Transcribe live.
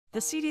The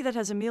CD that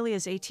has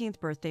Amelia's 18th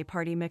birthday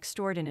party mix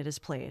stored in it is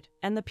played,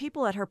 and the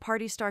people at her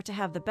party start to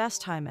have the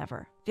best time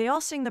ever. They all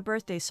sing the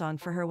birthday song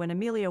for her when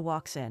Amelia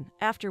walks in,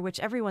 after which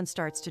everyone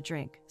starts to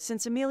drink,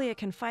 since Amelia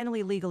can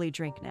finally legally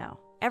drink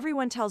now.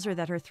 Everyone tells her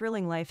that her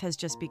thrilling life has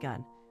just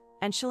begun,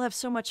 and she'll have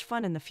so much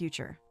fun in the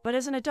future. But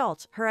as an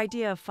adult, her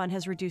idea of fun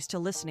has reduced to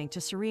listening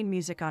to serene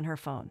music on her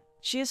phone.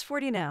 She is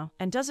 40 now,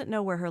 and doesn't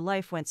know where her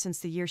life went since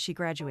the year she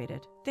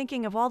graduated.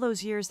 Thinking of all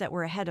those years that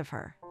were ahead of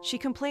her, she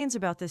complains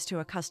about this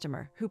to a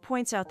customer, who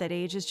points out that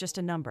age is just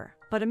a number.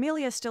 But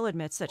Amelia still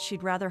admits that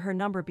she'd rather her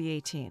number be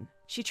 18.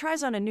 She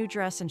tries on a new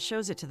dress and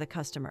shows it to the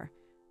customer,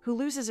 who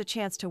loses a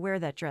chance to wear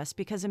that dress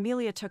because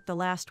Amelia took the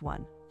last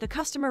one. The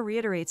customer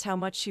reiterates how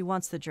much she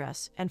wants the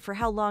dress, and for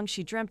how long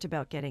she dreamt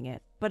about getting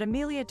it. But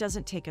Amelia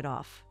doesn't take it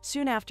off.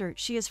 Soon after,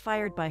 she is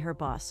fired by her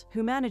boss,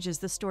 who manages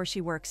the store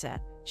she works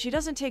at. She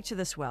doesn't take to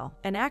this well,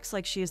 and acts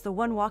like she is the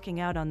one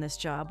walking out on this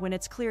job when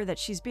it's clear that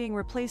she's being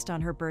replaced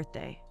on her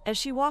birthday. As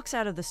she walks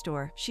out of the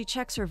store, she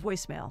checks her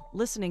voicemail,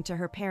 listening to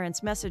her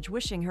parents' message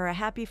wishing her a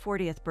happy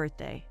 40th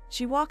birthday.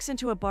 She walks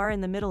into a bar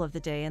in the middle of the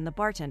day and the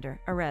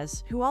bartender,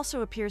 Arez, who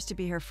also appears to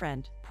be her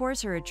friend,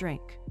 pours her a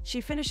drink. She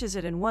finishes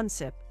it in one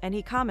sip, and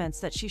he comments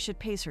that she should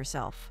pace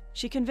herself.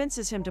 She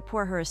convinces him to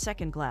pour her a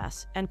second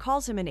glass, and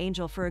calls him an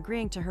angel for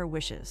agreeing to her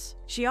wishes.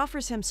 She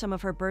offers him some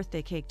of her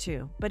birthday cake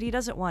too, but he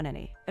doesn't want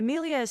any.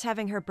 Amelia is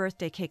having her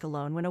birthday cake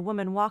alone when a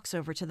woman walks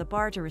over to the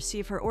bar to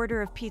receive her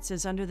order of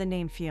pizzas under the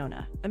name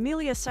Fiona.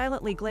 Amelia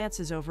silently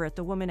glances over at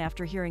the woman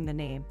after hearing the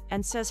name,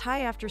 and says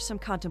hi after some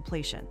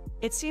contemplation.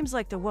 It seems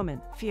like the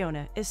woman,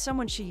 Fiona, is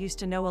someone she used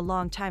to know a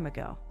long time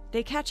ago.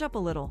 They catch up a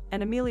little,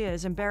 and Amelia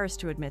is embarrassed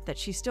to admit that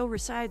she still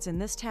resides in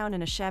this town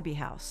in a shabby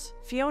house.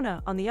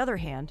 Fiona, on the other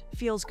hand,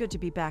 feels good to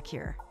be back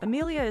here.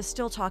 Amelia is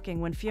still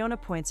talking when Fiona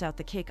points out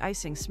the cake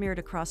icing smeared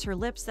across her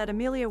lips that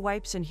Amelia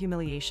wipes in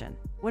humiliation.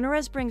 When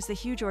Arez brings the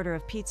huge order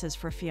of pizzas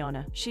for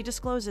Fiona, she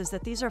discloses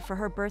that these are for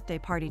her birthday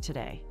party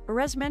today.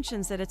 Arez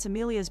mentions that it's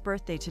Amelia's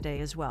birthday today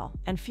as well,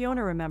 and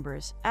Fiona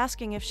remembers,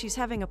 asking if she's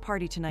having a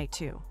party tonight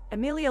too.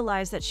 Amelia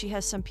lies that she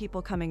has some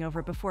people coming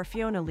over before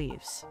Fiona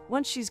leaves.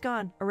 Once she's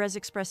gone, Arez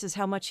expresses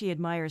how much he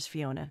admires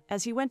Fiona,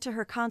 as he went to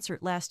her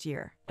concert last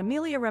year.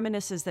 Amelia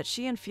reminisces that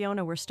she and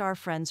Fiona were star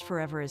friends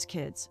forever as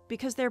kids,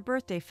 because their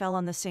birthday fell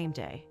on the same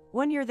day.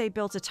 One year they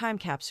built a time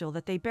capsule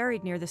that they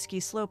buried near the ski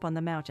slope on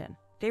the mountain.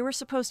 They were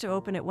supposed to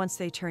open it once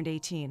they turned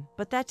 18,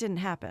 but that didn't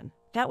happen.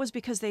 That was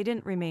because they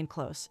didn't remain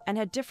close, and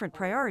had different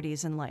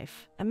priorities in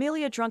life.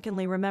 Amelia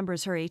drunkenly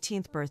remembers her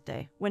 18th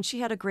birthday, when she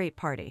had a great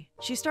party.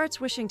 She starts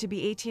wishing to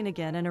be 18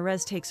 again, and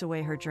Arez takes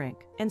away her drink,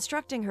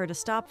 instructing her to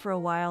stop for a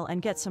while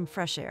and get some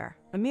fresh air.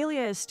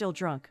 Amelia is still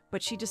drunk,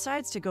 but she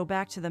decides to go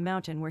back to the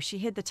mountain where she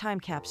hid the time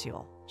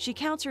capsule. She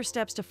counts her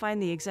steps to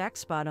find the exact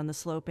spot on the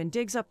slope and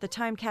digs up the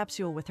time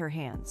capsule with her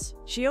hands.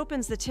 She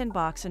opens the tin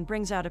box and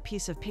brings out a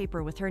piece of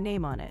paper with her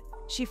name on it.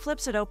 She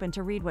flips it open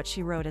to read what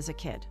she wrote as a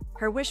kid.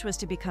 Her wish was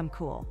to become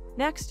cool.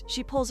 Next,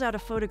 she pulls out a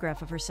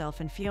photograph of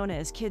herself and Fiona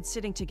as kids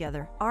sitting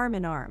together, arm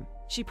in arm.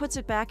 She puts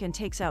it back and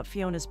takes out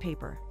Fiona's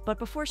paper. But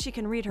before she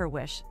can read her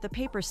wish, the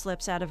paper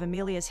slips out of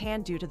Amelia's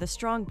hand due to the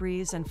strong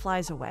breeze and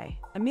flies away.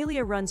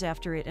 Amelia runs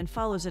after it and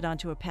follows it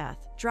onto a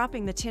path,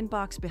 dropping the tin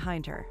box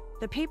behind her.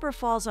 The paper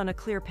falls on a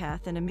clear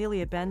path and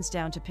Amelia bends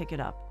down to pick it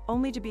up,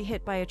 only to be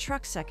hit by a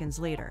truck seconds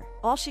later.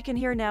 All she can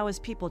hear now is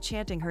people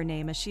chanting her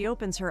name as she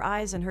opens her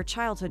eyes in her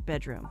childhood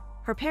bedroom.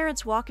 Her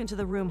parents walk into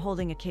the room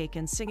holding a cake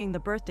and singing the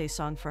birthday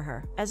song for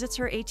her, as it's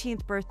her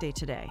 18th birthday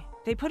today.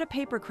 They put a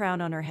paper crown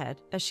on her head,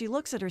 as she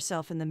looks at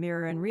herself in the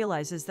mirror and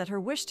realizes that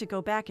her wish to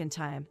go back in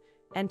time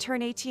and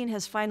turn 18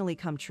 has finally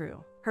come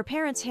true. Her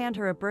parents hand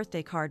her a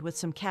birthday card with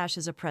some cash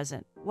as a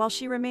present, while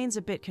she remains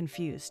a bit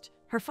confused.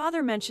 Her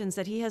father mentions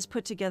that he has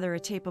put together a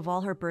tape of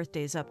all her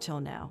birthdays up till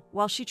now,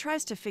 while she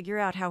tries to figure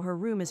out how her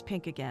room is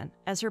pink again,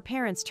 as her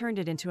parents turned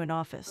it into an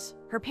office.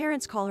 Her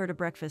parents call her to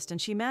breakfast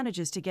and she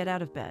manages to get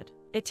out of bed.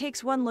 It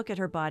takes one look at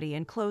her body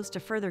and clothes to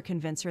further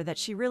convince her that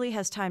she really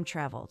has time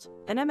traveled.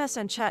 An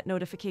MSN chat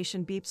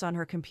notification beeps on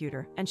her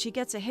computer, and she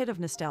gets a hit of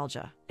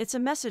nostalgia. It's a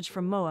message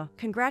from Moa,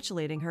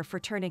 congratulating her for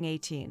turning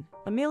 18.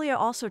 Amelia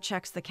also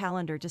checks the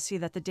calendar to see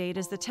that the date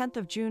is the 10th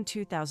of June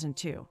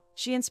 2002.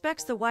 She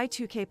inspects the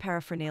Y2K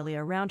paraphernalia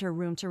around her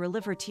room to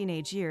relive her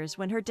teenage years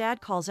when her dad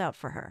calls out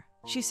for her.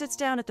 She sits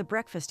down at the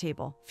breakfast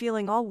table,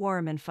 feeling all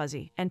warm and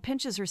fuzzy, and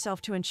pinches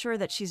herself to ensure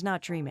that she's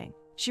not dreaming.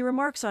 She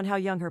remarks on how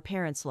young her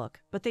parents look,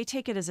 but they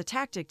take it as a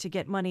tactic to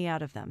get money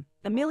out of them.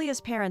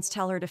 Amelia's parents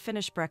tell her to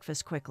finish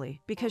breakfast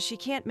quickly, because she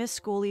can't miss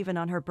school even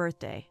on her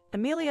birthday.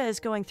 Amelia is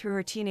going through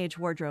her teenage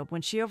wardrobe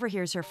when she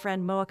overhears her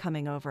friend Moa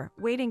coming over,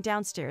 waiting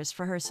downstairs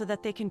for her so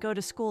that they can go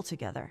to school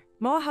together.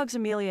 Moa hugs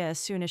Amelia as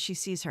soon as she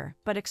sees her,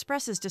 but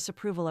expresses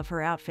disapproval of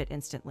her outfit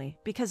instantly,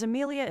 because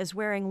Amelia is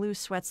wearing loose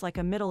sweats like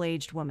a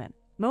middle-aged woman.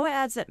 Moa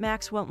adds that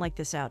Max won't like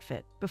this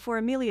outfit, before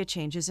Amelia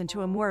changes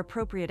into a more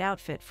appropriate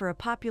outfit for a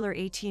popular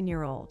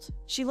 18-year-old.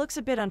 She looks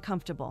a bit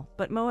uncomfortable,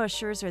 but Moa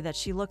assures her that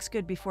she looks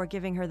good before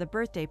giving her the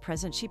birthday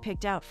present she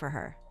picked out for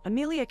her.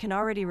 Amelia can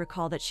already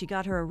recall that she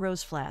got her a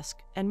rose flask,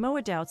 and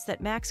Moa doubts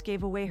that Max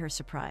gave away her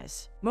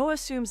surprise. Moa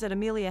assumes that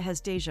Amelia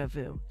has déjà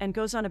vu, and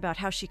goes on about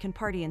how she can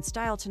party in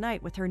style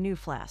tonight with her new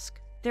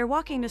flask. They're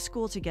walking to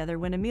school together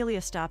when Amelia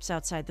stops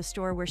outside the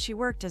store where she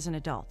worked as an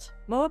adult.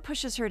 Moa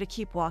pushes her to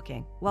keep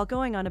walking, while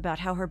going on about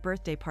how her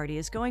birthday party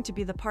is going to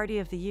be the party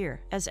of the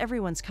year, as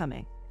everyone's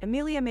coming.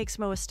 Amelia makes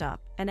Moa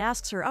stop and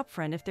asks her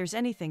upfront if there's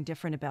anything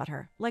different about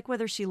her, like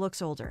whether she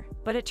looks older.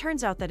 But it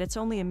turns out that it's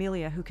only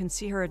Amelia who can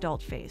see her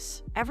adult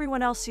face.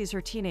 Everyone else sees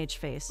her teenage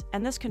face,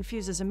 and this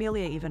confuses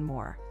Amelia even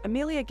more.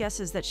 Amelia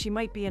guesses that she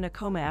might be in a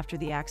coma after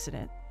the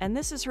accident, and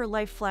this is her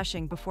life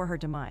flashing before her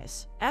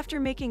demise. After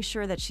making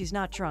sure that she's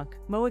not drunk,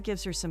 Moa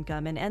gives her some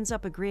gum and ends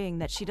up agreeing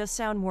that she does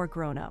sound more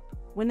grown up.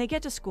 When they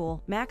get to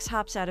school, Max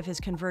hops out of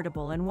his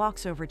convertible and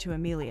walks over to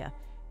Amelia,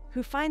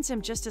 who finds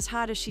him just as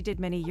hot as she did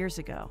many years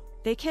ago.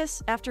 They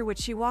kiss, after which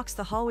she walks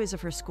the hallways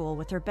of her school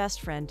with her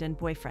best friend and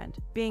boyfriend,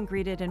 being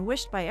greeted and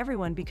wished by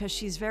everyone because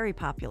she's very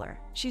popular.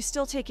 She's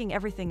still taking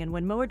everything in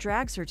when Moa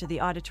drags her to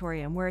the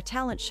auditorium where a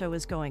talent show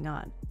is going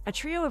on. A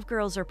trio of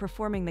girls are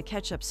performing the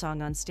Ketchup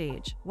song on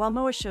stage, while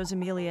Moa shows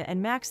Amelia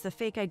and Max the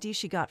fake ID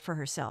she got for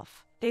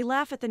herself. They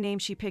laugh at the name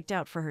she picked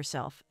out for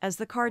herself, as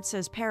the card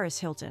says Paris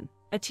Hilton.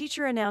 A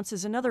teacher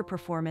announces another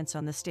performance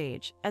on the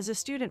stage, as a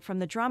student from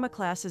the drama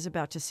class is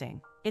about to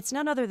sing. It's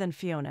none other than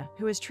Fiona,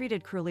 who is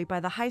treated cruelly by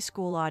the high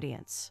school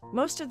audience.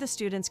 Most of the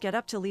students get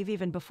up to leave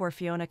even before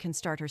Fiona can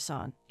start her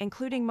song,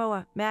 including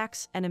Moa,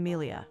 Max, and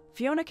Amelia.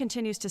 Fiona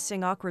continues to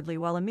sing awkwardly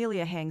while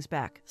Amelia hangs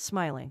back,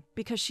 smiling,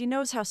 because she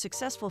knows how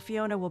successful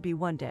Fiona will be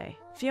one day.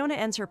 Fiona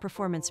ends her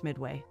performance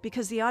midway,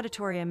 because the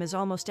auditorium is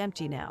almost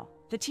empty now.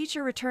 The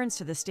teacher returns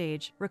to the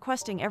stage,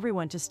 requesting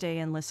everyone to stay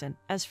and listen,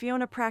 as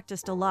Fiona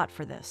practiced a lot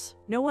for this.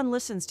 No one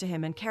listens to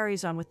him and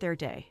carries on with their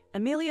day.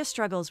 Amelia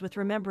struggles with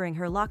remembering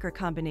her locker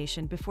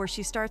combination before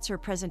she starts her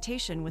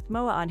presentation with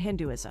Moa on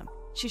Hinduism.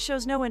 She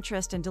shows no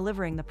interest in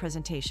delivering the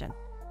presentation,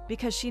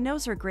 because she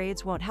knows her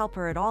grades won't help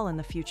her at all in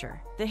the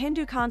future. The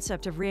Hindu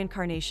concept of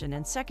reincarnation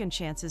and second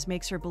chances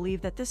makes her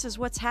believe that this is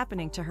what's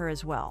happening to her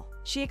as well.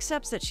 She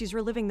accepts that she's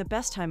reliving the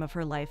best time of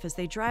her life as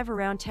they drive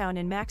around town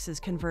in Max's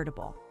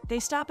convertible. They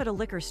stop at a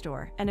liquor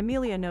store, and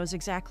Amelia knows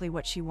exactly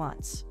what she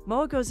wants.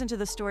 Moa goes into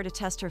the store to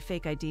test her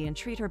fake ID and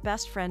treat her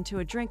best friend to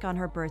a drink on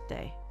her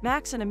birthday.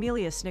 Max and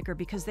Amelia snicker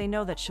because they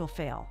know that she'll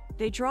fail.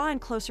 They draw in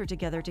closer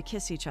together to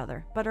kiss each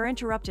other, but are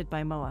interrupted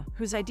by Moa,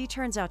 whose ID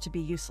turns out to be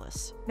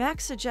useless.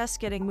 Max suggests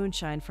getting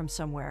moonshine from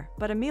somewhere,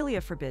 but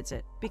Amelia forbids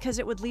it, because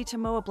it would lead to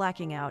Moa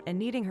blacking out and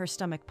needing her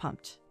stomach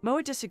pumped.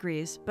 Moa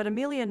disagrees, but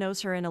Amelia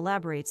knows her and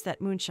elaborates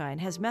that moonshine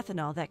has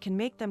methanol that can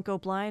make them go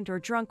blind or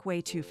drunk way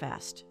too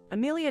fast.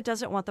 Amelia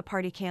doesn't want the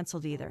party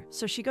canceled either,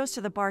 so she goes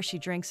to the bar she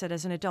drinks at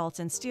as an adult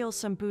and steals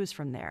some booze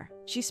from there.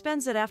 She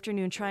spends that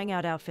afternoon trying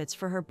out outfits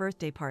for her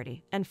birthday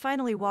party, and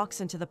finally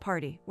walks into the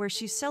party, where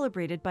she's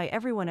celebrated by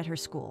everyone at her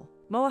school.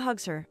 Moa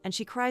hugs her, and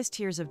she cries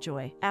tears of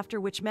joy,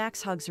 after which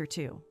Max hugs her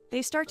too.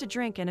 They start to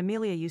drink and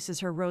Amelia uses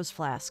her rose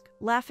flask,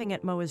 laughing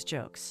at Moa's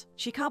jokes.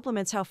 She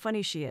compliments how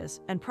funny she is,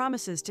 and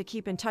promises to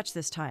keep in touch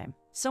this time.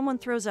 Someone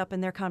throws up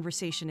and their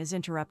conversation is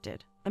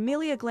interrupted.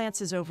 Amelia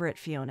glances over at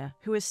Fiona,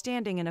 who is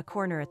standing in a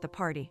corner at the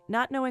party,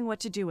 not knowing what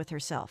to do with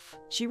herself.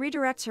 She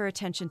redirects her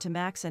attention to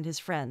Max and his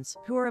friends,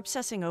 who are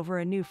obsessing over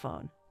a new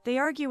phone. They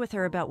argue with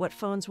her about what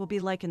phones will be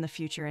like in the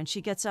future, and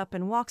she gets up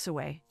and walks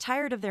away,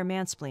 tired of their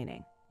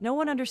mansplaining. No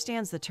one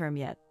understands the term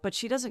yet, but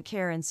she doesn't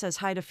care and says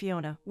hi to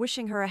Fiona,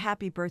 wishing her a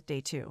happy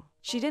birthday too.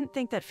 She didn't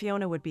think that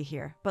Fiona would be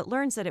here, but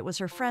learns that it was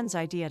her friend's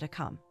idea to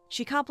come.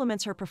 She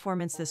compliments her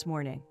performance this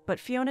morning, but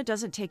Fiona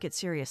doesn't take it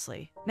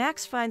seriously.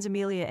 Max finds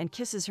Amelia and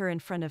kisses her in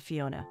front of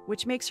Fiona,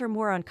 which makes her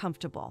more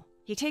uncomfortable.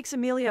 He takes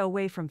Amelia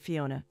away from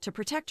Fiona to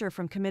protect her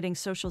from committing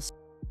social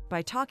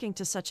by talking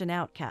to such an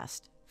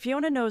outcast.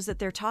 Fiona knows that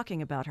they're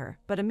talking about her,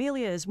 but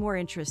Amelia is more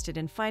interested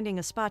in finding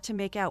a spot to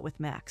make out with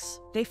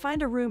Max. They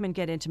find a room and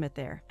get intimate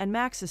there, and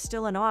Max is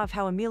still in awe of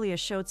how Amelia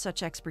showed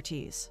such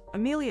expertise.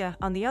 Amelia,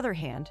 on the other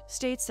hand,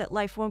 states that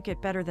life won't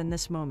get better than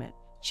this moment.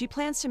 She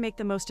plans to make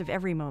the most of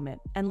every moment,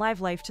 and live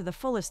life to the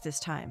fullest this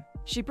time.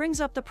 She brings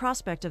up the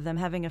prospect of them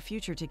having a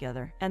future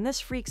together, and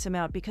this freaks him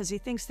out because he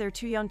thinks they're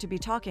too young to be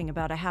talking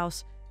about a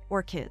house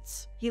or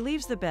kids. He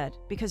leaves the bed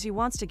because he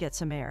wants to get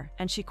some air,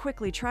 and she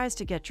quickly tries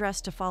to get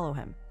dressed to follow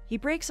him. He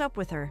breaks up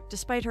with her,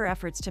 despite her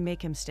efforts to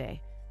make him stay,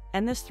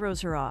 and this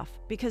throws her off,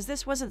 because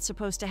this wasn't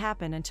supposed to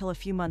happen until a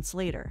few months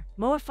later.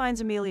 Moa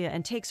finds Amelia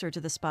and takes her to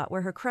the spot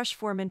where her crush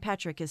foreman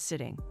Patrick is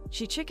sitting.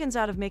 She chickens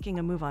out of making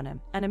a move on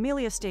him, and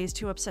Amelia stays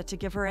too upset to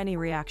give her any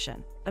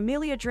reaction.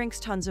 Amelia drinks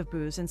tons of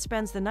booze and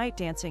spends the night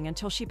dancing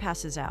until she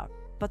passes out.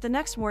 But the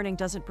next morning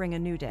doesn't bring a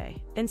new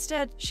day.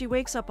 Instead, she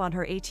wakes up on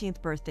her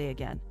 18th birthday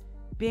again,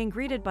 being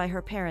greeted by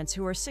her parents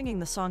who are singing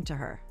the song to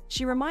her.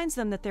 She reminds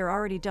them that they're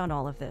already done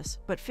all of this,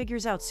 but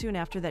figures out soon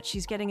after that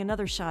she's getting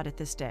another shot at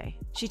this day.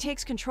 She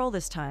takes control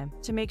this time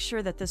to make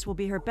sure that this will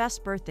be her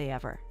best birthday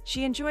ever.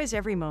 She enjoys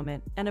every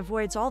moment and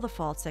avoids all the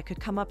faults that could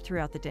come up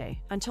throughout the day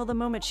until the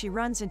moment she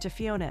runs into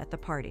Fiona at the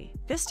party.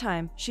 This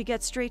time, she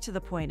gets straight to the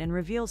point and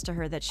reveals to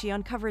her that she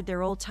uncovered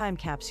their old time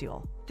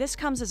capsule. This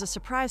comes as a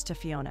surprise to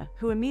Fiona,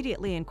 who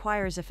immediately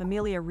inquires if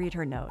Amelia read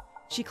her note.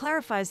 She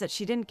clarifies that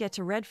she didn't get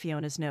to read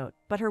Fiona's note,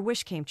 but her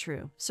wish came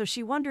true, so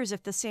she wonders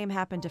if the same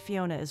happened to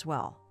Fiona as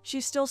well.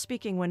 She's still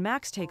speaking when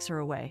Max takes her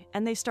away,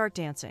 and they start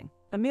dancing.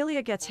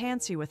 Amelia gets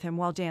handsy with him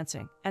while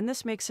dancing, and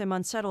this makes him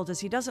unsettled as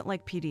he doesn't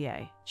like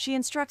PDA. She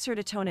instructs her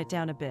to tone it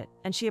down a bit,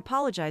 and she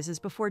apologizes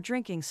before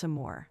drinking some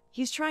more.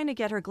 He's trying to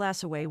get her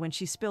glass away when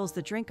she spills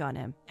the drink on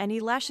him, and he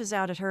lashes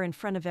out at her in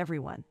front of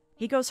everyone.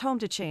 He goes home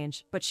to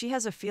change, but she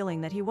has a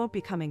feeling that he won't be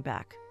coming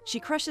back.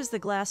 She crushes the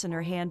glass in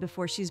her hand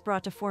before she's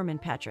brought to Foreman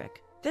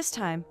Patrick. This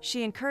time,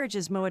 she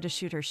encourages Moa to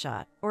shoot her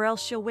shot, or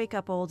else she'll wake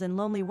up old and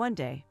lonely one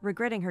day,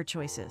 regretting her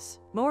choices.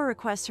 Moa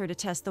requests her to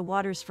test the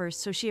waters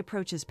first, so she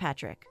approaches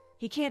Patrick.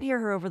 He can't hear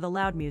her over the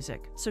loud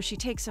music, so she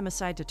takes him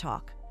aside to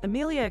talk.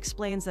 Amelia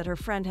explains that her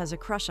friend has a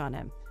crush on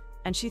him,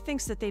 and she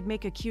thinks that they'd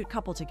make a cute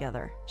couple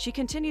together. She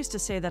continues to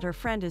say that her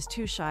friend is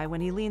too shy when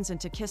he leans in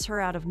to kiss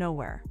her out of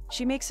nowhere.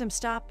 She makes him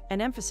stop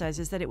and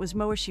emphasizes that it was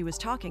Moa she was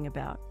talking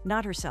about,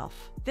 not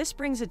herself. This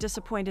brings a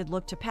disappointed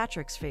look to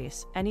Patrick's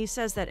face, and he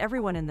says that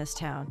everyone in this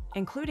town,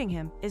 including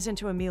him, is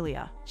into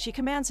Amelia. She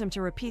commands him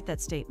to repeat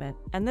that statement,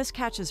 and this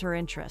catches her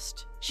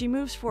interest. She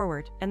moves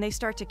forward, and they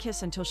start to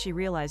kiss until she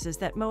realizes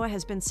that Moa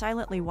has been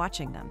silently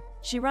watching them.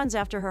 She runs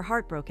after her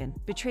heartbroken,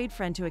 betrayed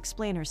friend to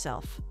explain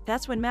herself.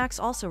 That's when Max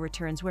also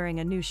returns wearing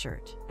a new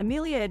shirt.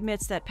 Amelia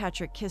admits that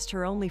Patrick kissed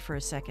her only for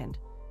a second,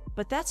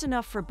 but that's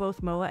enough for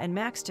both Moa and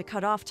Max to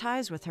cut off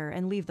ties with her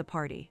and leave the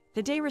party.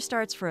 The day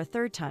restarts for a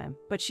third time,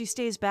 but she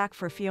stays back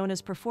for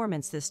Fiona's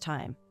performance this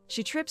time.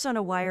 She trips on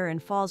a wire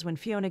and falls when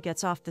Fiona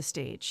gets off the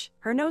stage.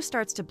 Her nose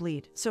starts to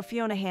bleed, so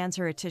Fiona hands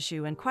her a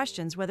tissue and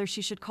questions whether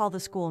she should call the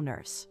school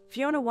nurse.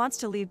 Fiona wants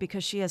to leave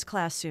because she has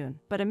class soon,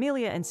 but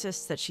Amelia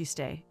insists that she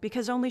stay,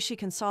 because only she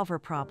can solve her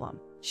problem.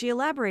 She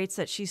elaborates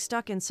that she's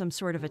stuck in some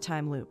sort of a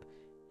time loop,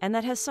 and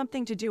that has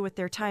something to do with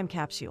their time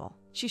capsule.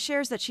 She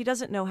shares that she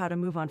doesn't know how to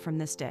move on from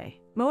this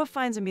day. Moa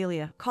finds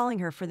Amelia, calling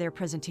her for their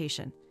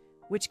presentation,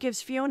 which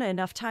gives Fiona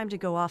enough time to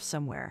go off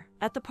somewhere.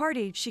 At the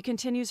party, she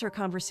continues her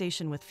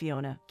conversation with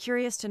Fiona,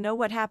 curious to know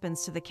what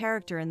happens to the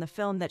character in the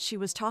film that she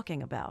was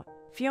talking about.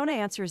 Fiona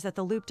answers that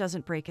the loop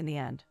doesn't break in the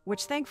end,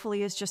 which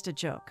thankfully is just a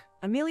joke.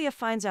 Amelia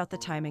finds out the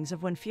timings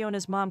of when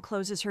Fiona's mom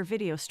closes her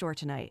video store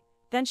tonight.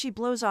 Then she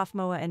blows off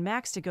Moa and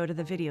Max to go to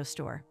the video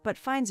store, but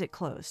finds it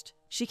closed.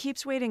 She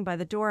keeps waiting by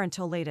the door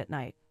until late at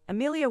night.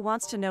 Amelia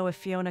wants to know if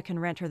Fiona can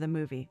rent her the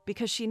movie,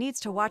 because she needs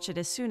to watch it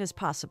as soon as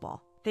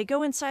possible. They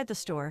go inside the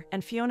store,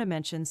 and Fiona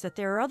mentions that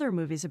there are other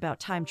movies about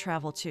time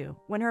travel too,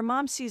 when her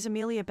mom sees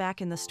Amelia back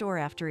in the store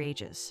after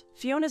ages.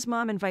 Fiona's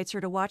mom invites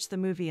her to watch the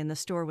movie in the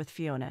store with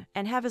Fiona,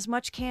 and have as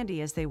much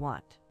candy as they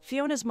want.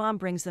 Fiona's mom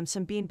brings them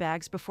some bean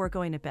bags before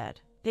going to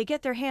bed. They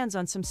get their hands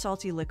on some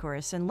salty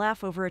licorice and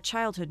laugh over a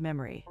childhood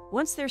memory.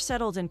 Once they're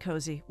settled and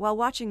cozy, while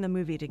watching the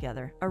movie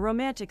together, a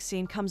romantic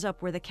scene comes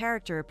up where the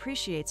character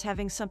appreciates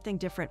having something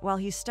different while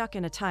he's stuck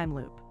in a time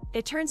loop.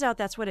 It turns out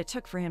that's what it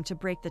took for him to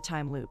break the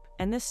time loop,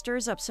 and this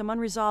stirs up some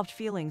unresolved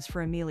feelings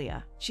for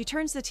Amelia. She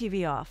turns the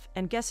TV off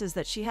and guesses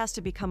that she has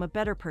to become a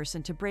better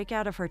person to break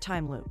out of her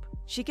time loop.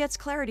 She gets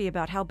clarity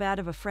about how bad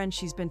of a friend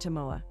she's been to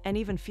Moa, and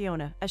even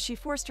Fiona, as she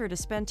forced her to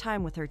spend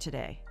time with her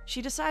today.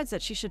 She decides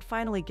that she should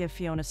finally give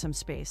Fiona some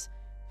space,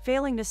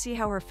 failing to see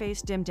how her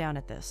face dimmed down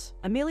at this.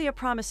 Amelia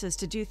promises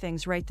to do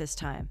things right this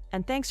time,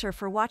 and thanks her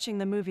for watching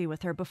the movie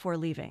with her before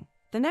leaving.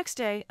 The next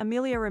day,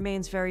 Amelia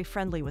remains very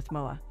friendly with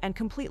Moa, and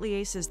completely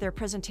aces their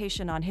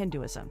presentation on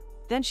Hinduism.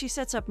 Then she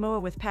sets up Moa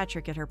with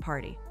Patrick at her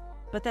party.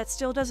 But that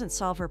still doesn't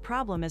solve her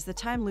problem as the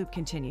time loop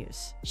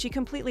continues. She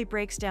completely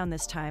breaks down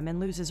this time and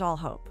loses all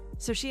hope.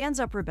 So she ends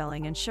up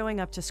rebelling and showing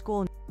up to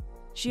school.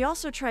 She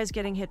also tries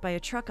getting hit by a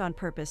truck on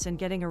purpose and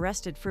getting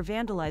arrested for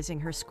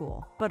vandalizing her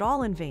school, but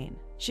all in vain.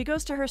 She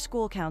goes to her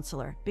school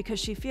counselor because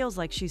she feels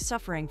like she's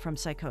suffering from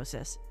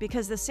psychosis,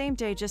 because the same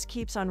day just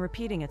keeps on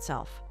repeating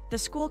itself. The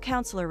school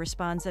counselor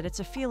responds that it's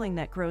a feeling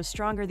that grows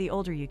stronger the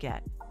older you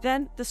get.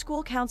 Then, the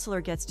school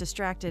counselor gets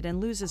distracted and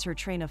loses her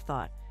train of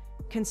thought,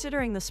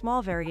 considering the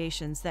small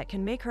variations that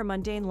can make her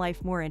mundane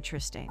life more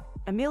interesting.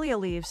 Amelia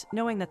leaves,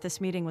 knowing that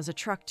this meeting was a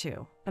truck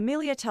too.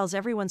 Amelia tells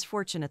everyone's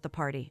fortune at the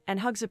party, and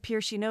hugs a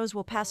peer she knows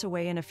will pass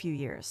away in a few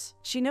years.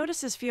 She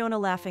notices Fiona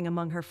laughing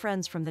among her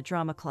friends from the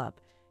drama club,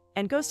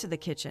 and goes to the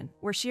kitchen,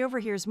 where she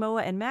overhears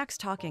Moa and Max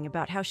talking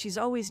about how she's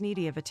always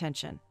needy of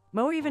attention.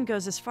 Moa even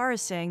goes as far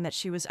as saying that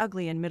she was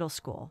ugly in middle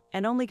school,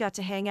 and only got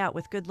to hang out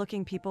with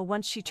good-looking people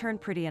once she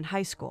turned pretty in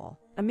high school.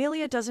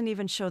 Amelia doesn't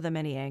even show them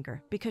any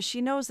anger, because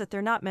she knows that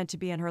they're not meant to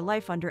be in her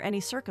life under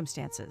any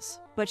circumstances.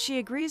 But she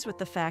agrees with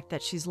the fact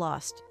that she's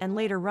lost, and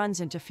later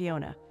runs into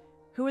Fiona,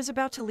 who is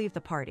about to leave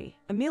the party.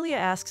 Amelia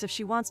asks if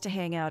she wants to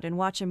hang out and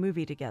watch a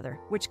movie together,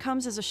 which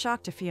comes as a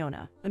shock to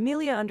Fiona.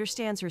 Amelia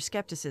understands her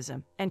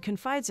skepticism and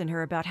confides in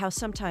her about how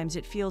sometimes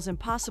it feels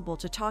impossible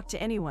to talk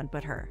to anyone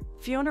but her.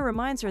 Fiona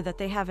reminds her that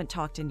they haven't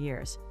talked in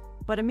years,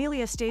 but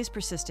Amelia stays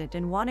persistent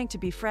in wanting to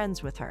be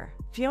friends with her.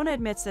 Fiona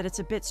admits that it's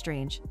a bit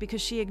strange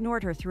because she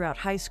ignored her throughout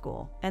high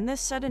school, and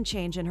this sudden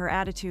change in her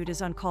attitude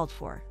is uncalled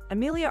for.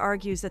 Amelia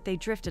argues that they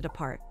drifted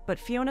apart, but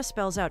Fiona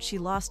spells out she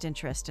lost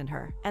interest in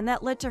her, and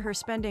that led to her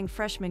spending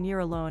freshman year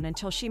alone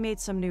until she made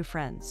some new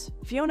friends.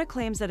 Fiona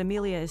claims that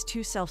Amelia is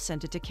too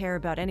self-centered to care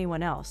about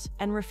anyone else,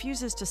 and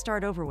refuses to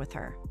start over with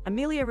her.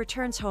 Amelia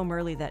returns home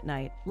early that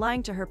night,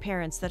 lying to her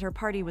parents that her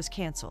party was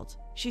cancelled.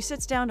 She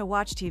sits down to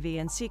watch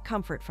TV and seek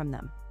comfort from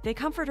them. They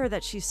comfort her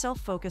that she's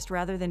self-focused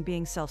rather than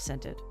being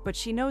self-centered, but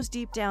she knows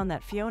deep down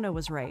that Fiona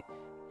was right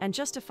and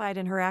justified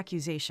in her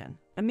accusation.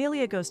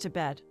 Amelia goes to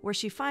bed, where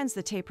she finds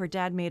the tape her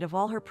dad made of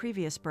all her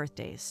previous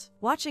birthdays.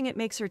 Watching it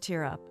makes her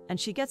tear up, and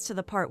she gets to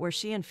the part where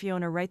she and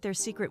Fiona write their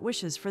secret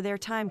wishes for their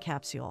time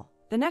capsule.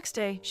 The next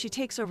day, she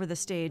takes over the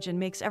stage and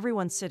makes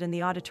everyone sit in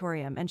the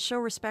auditorium and show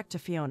respect to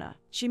Fiona.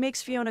 She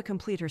makes Fiona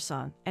complete her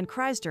song and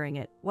cries during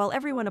it, while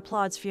everyone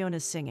applauds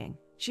Fiona's singing.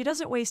 She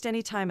doesn't waste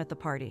any time at the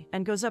party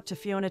and goes up to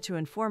Fiona to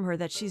inform her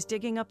that she's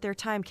digging up their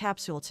time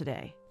capsule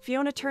today.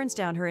 Fiona turns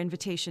down her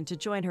invitation to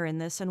join her in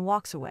this and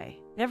walks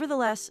away.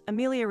 Nevertheless,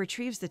 Amelia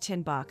retrieves the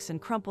tin box and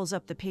crumples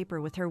up the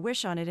paper with her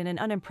wish on it in an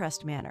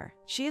unimpressed manner.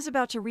 She is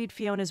about to read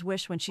Fiona's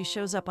wish when she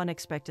shows up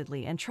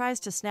unexpectedly and tries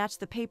to snatch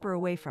the paper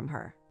away from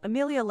her.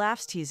 Amelia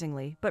laughs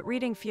teasingly, but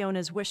reading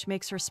Fiona's wish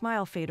makes her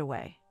smile fade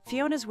away.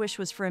 Fiona's wish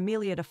was for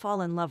Amelia to fall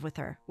in love with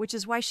her, which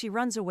is why she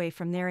runs away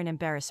from there in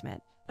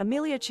embarrassment.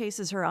 Amelia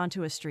chases her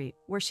onto a street,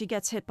 where she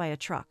gets hit by a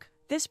truck.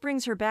 This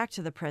brings her back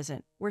to the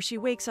present, where she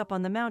wakes up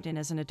on the mountain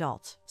as an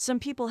adult. Some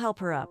people help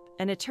her up,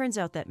 and it turns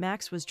out that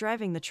Max was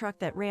driving the truck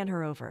that ran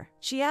her over.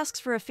 She asks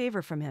for a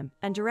favor from him,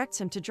 and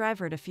directs him to drive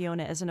her to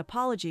Fiona as an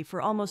apology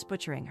for almost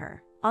butchering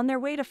her. On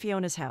their way to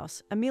Fiona's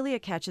house, Amelia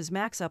catches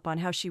Max up on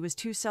how she was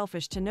too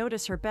selfish to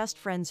notice her best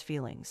friend's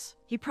feelings.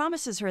 He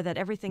promises her that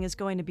everything is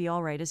going to be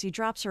alright as he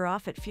drops her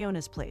off at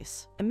Fiona's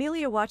place.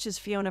 Amelia watches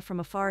Fiona from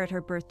afar at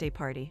her birthday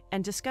party,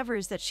 and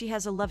discovers that she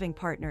has a loving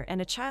partner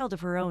and a child of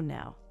her own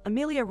now.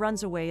 Amelia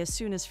runs away as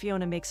soon as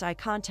Fiona makes eye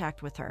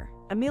contact with her.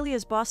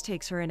 Amelia's boss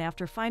takes her in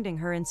after finding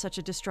her in such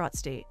a distraught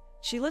state.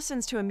 She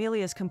listens to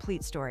Amelia's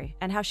complete story,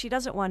 and how she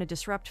doesn't want to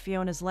disrupt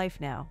Fiona's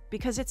life now,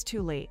 because it's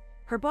too late.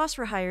 Her boss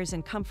rehires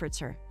and comforts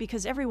her,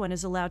 because everyone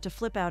is allowed to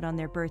flip out on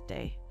their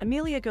birthday.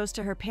 Amelia goes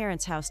to her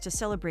parents' house to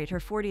celebrate her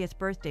 40th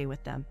birthday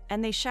with them,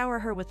 and they shower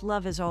her with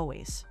love as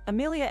always.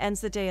 Amelia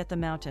ends the day at the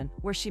mountain,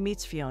 where she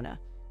meets Fiona,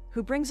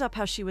 who brings up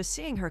how she was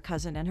seeing her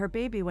cousin and her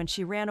baby when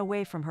she ran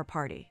away from her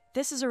party.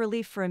 This is a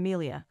relief for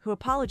Amelia, who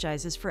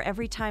apologizes for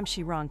every time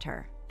she wronged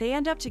her. They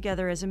end up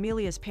together as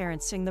Amelia's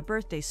parents sing the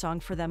birthday song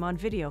for them on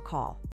video call.